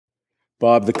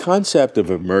Bob, the concept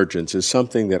of emergence is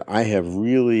something that I have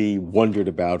really wondered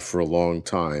about for a long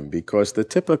time, because the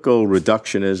typical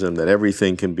reductionism that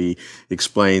everything can be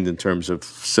explained in terms of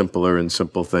simpler and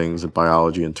simple things, and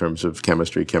biology in terms of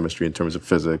chemistry, chemistry in terms of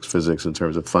physics, physics in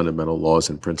terms of fundamental laws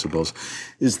and principles,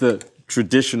 is the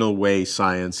traditional way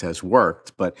science has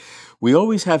worked. But we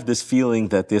always have this feeling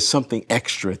that there's something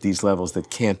extra at these levels that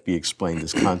can't be explained,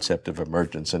 this concept of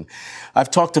emergence. And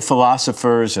I've talked to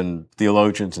philosophers and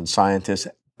theologians and scientists,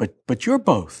 but you're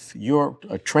both. You're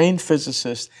a trained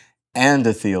physicist and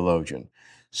a theologian.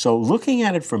 So looking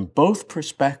at it from both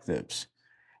perspectives,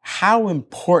 how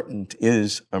important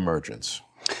is emergence?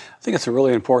 I think it's a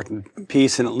really important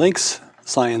piece, and it links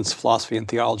science, philosophy, and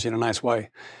theology in a nice way.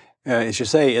 As you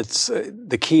say, it's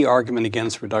the key argument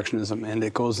against reductionism, and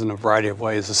it goes in a variety of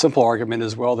ways. A simple argument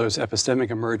is, well, there's epistemic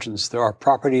emergence. There are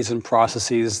properties and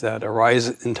processes that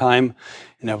arise in time,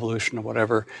 in evolution or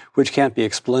whatever, which can't be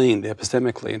explained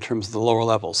epistemically in terms of the lower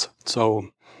levels. So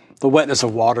the wetness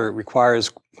of water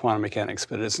requires quantum mechanics,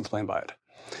 but it isn't explained by it.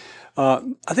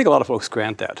 I think a lot of folks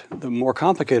grant that. The more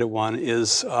complicated one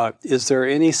is there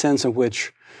any sense in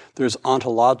which there's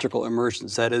ontological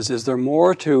emergence? That is there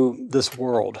more to this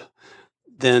world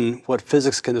than what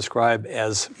physics can describe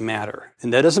as matter?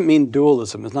 And that doesn't mean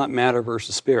dualism. It's not matter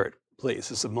versus spirit,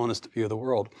 please. It's a monist view of the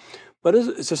world. But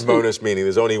it's just monist meaning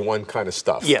there's only one kind of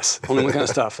stuff. Yes, only one kind of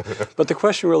stuff. But the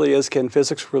question really is, can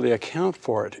physics really account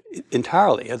for it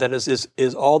entirely? That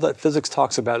is all that physics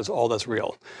talks about is all that's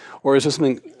real? Or is there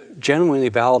something genuinely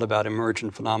valid about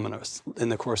emergent phenomena?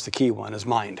 And of course, the key one is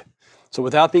mind. So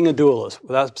without being a dualist,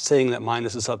 without saying that mind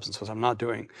is a substance, which I'm not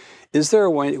doing, is there a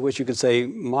way in which you could say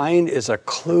mind is a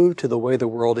clue to the way the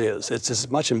world is? It's as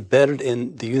much embedded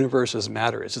in the universe as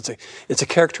matter is. It's a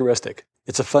characteristic.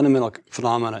 It's a fundamental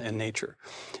phenomena in nature.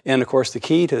 And of course, the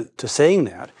key to saying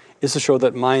that is to show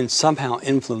that mind somehow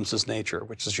influences nature,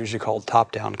 which is usually called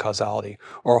top-down causality,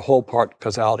 or whole part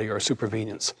causality, or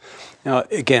supervenience. Now,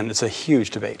 again, it's a huge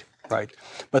debate, right?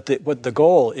 But what the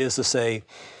goal is to say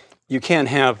you can't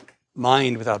have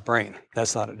mind without brain.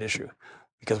 That's not an issue,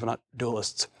 because we're not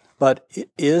dualists. But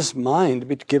is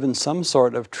mind given some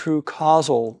sort of true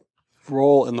causal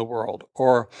role in the world?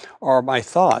 Or are my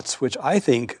thoughts, which I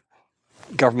think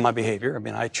govern my behavior, I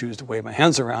mean, I choose to wave my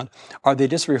hands around, are they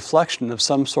just a reflection of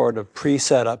some sort of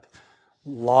pre-set up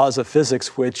laws of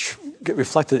physics which get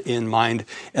reflected in mind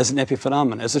as an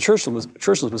epiphenomenon? As the Churchill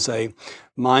would say,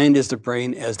 mind is the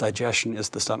brain as digestion is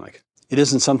the stomach. It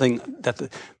isn't something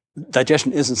that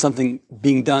digestion isn't something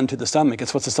being done to the stomach,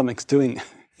 it's what the stomach's doing,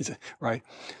 right?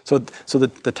 So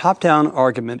the top-down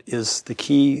argument is the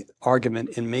key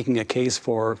argument in making a case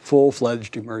for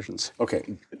full-fledged emergence.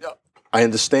 Okay. I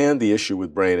understand the issue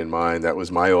with brain and mind. That was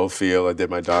my old field. I did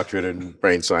my doctorate in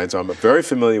brain science. I'm very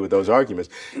familiar with those arguments.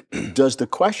 Does the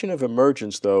question of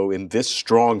emergence, though, in this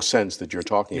strong sense that you're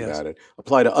talking about it,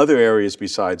 apply to other areas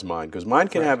besides mind? Because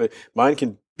mind can mind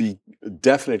can be a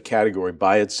definite category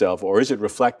by itself, or is it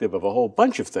reflective of a whole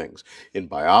bunch of things in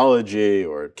biology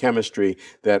or chemistry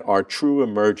that are true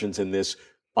emergence in this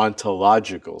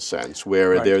ontological sense,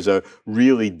 where there's a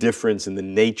really difference in the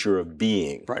nature of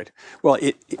being? Right. Well,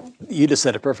 you just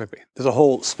said it perfectly. There's a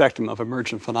whole spectrum of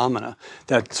emergent phenomena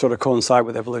that sort of coincide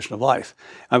with evolution of life.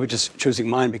 I was just choosing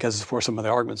mine because it's where some of the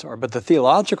arguments are. But the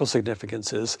theological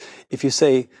significance is, if you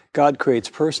say God creates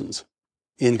persons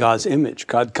in God's image,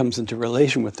 God comes into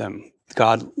relation with them,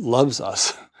 God loves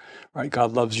us, right?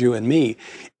 God loves you and me.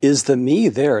 Is the me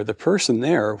there, the person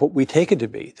there, what we take it to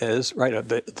be? That is, right,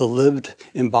 the lived,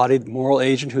 embodied moral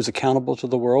agent who's accountable to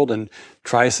the world and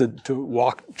tries to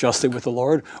walk justly with the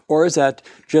Lord? Or is that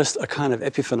just a kind of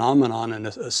epiphenomenon and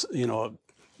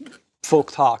a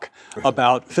folk talk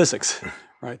about physics,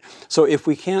 right? So if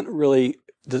we can't really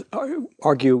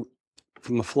argue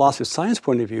from a philosophy of science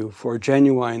point of view for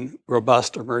genuine,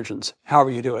 robust emergence, however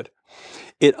you do it,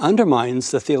 it undermines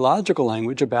the theological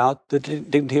language about the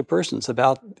dignity of persons,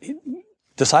 about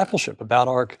discipleship, about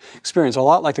our experience. A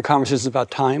lot like the conversations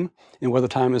about time and whether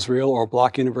time is real or a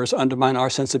block universe undermine our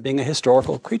sense of being a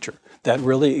historical creature that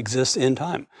really exists in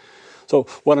time. So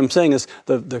what I'm saying is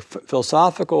the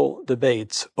philosophical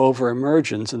debates over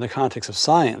emergence in the context of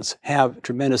science have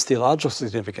tremendous theological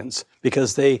significance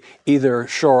because they either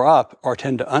shore up or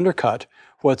tend to undercut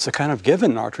what's a kind of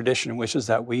given in our tradition, which is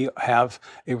that we have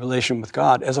a relation with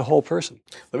God as a whole person.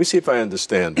 Let me see if I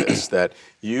understand this, that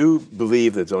you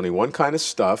believe there's only one kind of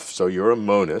stuff, so you're a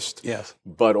monist, yes,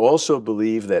 but also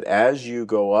believe that as you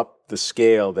go up the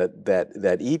scale,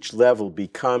 that each level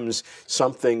becomes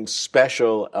something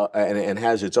special and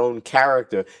has its own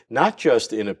character, not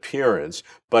just in appearance,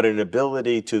 but an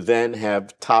ability to then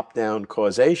have top-down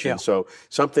causation. Yeah. So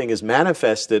something is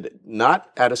manifested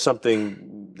not out of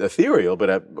something ethereal,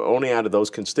 but only out of those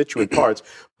constituent parts,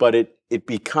 but it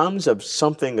becomes of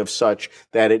something of such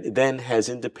that it then has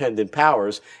independent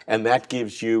powers, and that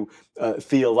gives you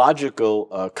theological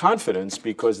confidence,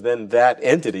 because then that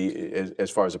entity,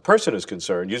 as far as a person is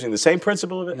concerned, using the same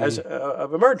principle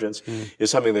of emergence,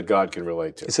 is something that God can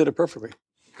relate to. You said it perfectly.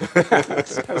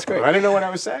 That's great. I didn't know what I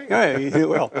was saying. Yeah, you do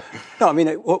well. No, I mean,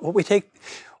 what we take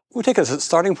as a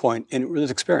starting point in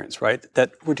religious experience, right?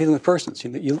 That we're dealing with persons.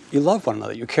 You love one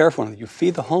another, you care for one another, you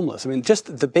feed the homeless. I mean, just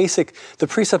the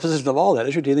presupposition of all that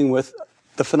is you're dealing with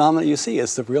the phenomena you see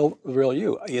as the real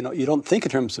you. You don't think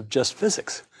in terms of just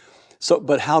physics. So,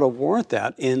 but how to warrant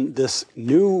that in this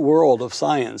new world of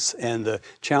science and the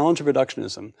challenge of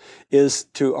reductionism is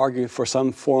to argue for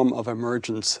some form of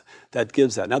emergence that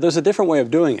gives that. Now, there's a different way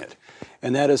of doing it,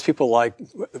 and that is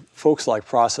folks like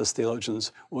process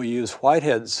theologians will use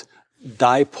Whitehead's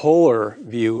dipolar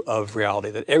view of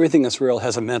reality, that everything that's real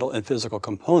has a mental and physical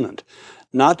component,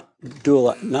 not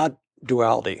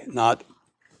duality, not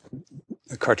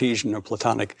Cartesian or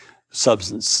Platonic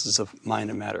substances of mind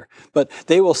and matter. But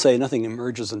they will say nothing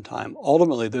emerges in time.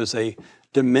 Ultimately, there's a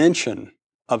dimension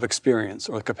of experience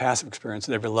or capacity of experience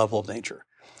at every level of nature.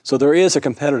 So there is a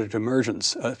competitive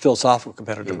emergence, a philosophical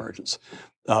competitive emergence.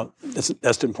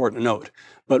 That's important to note.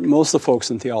 But most of the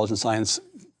folks in theology and science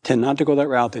tend not to go that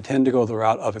route. They tend to go the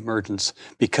route of emergence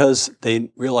because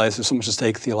they realize there's so much at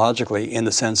stake theologically in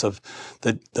the sense of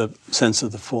the sense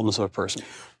of the fullness of a person.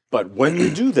 But when you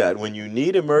do that, when you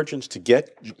need emergence to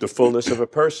get the fullness of a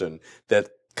person, that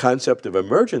concept of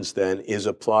emergence then is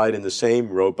applied in the same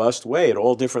robust way at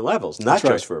all different levels, not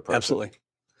just for a person. Absolutely.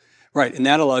 Right, and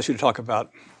that allows you to talk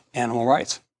about animal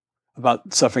rights,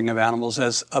 about suffering of animals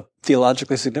as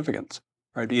theologically significant.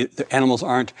 Right, the animals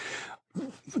aren't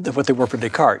what they were for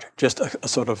Descartes, just a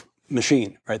sort of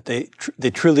machine, right? They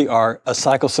truly are a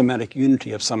psychosomatic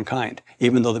unity of some kind,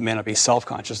 even though they may not be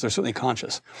self-conscious, they're certainly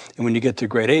conscious. And when you get to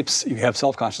great apes, you have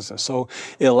self-consciousness. So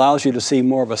it allows you to see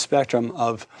more of a spectrum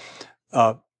of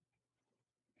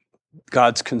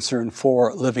God's concern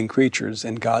for living creatures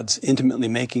and God's intimately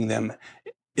making them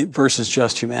versus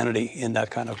just humanity in that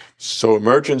kind of... So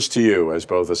emergence to you, as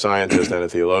both a scientist and a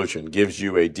theologian, gives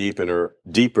you a deeper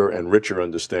and richer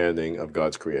understanding of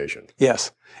God's creation.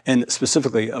 Yes, and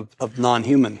specifically of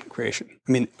non-human creation.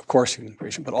 I mean, of course, human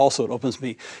creation, but also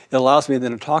it allows me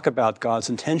then to talk about God's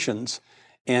intentions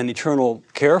and eternal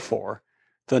care for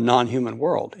the non-human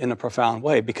world in a profound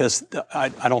way, because I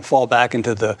don't fall back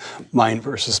into the mind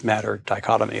versus matter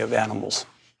dichotomy of animals.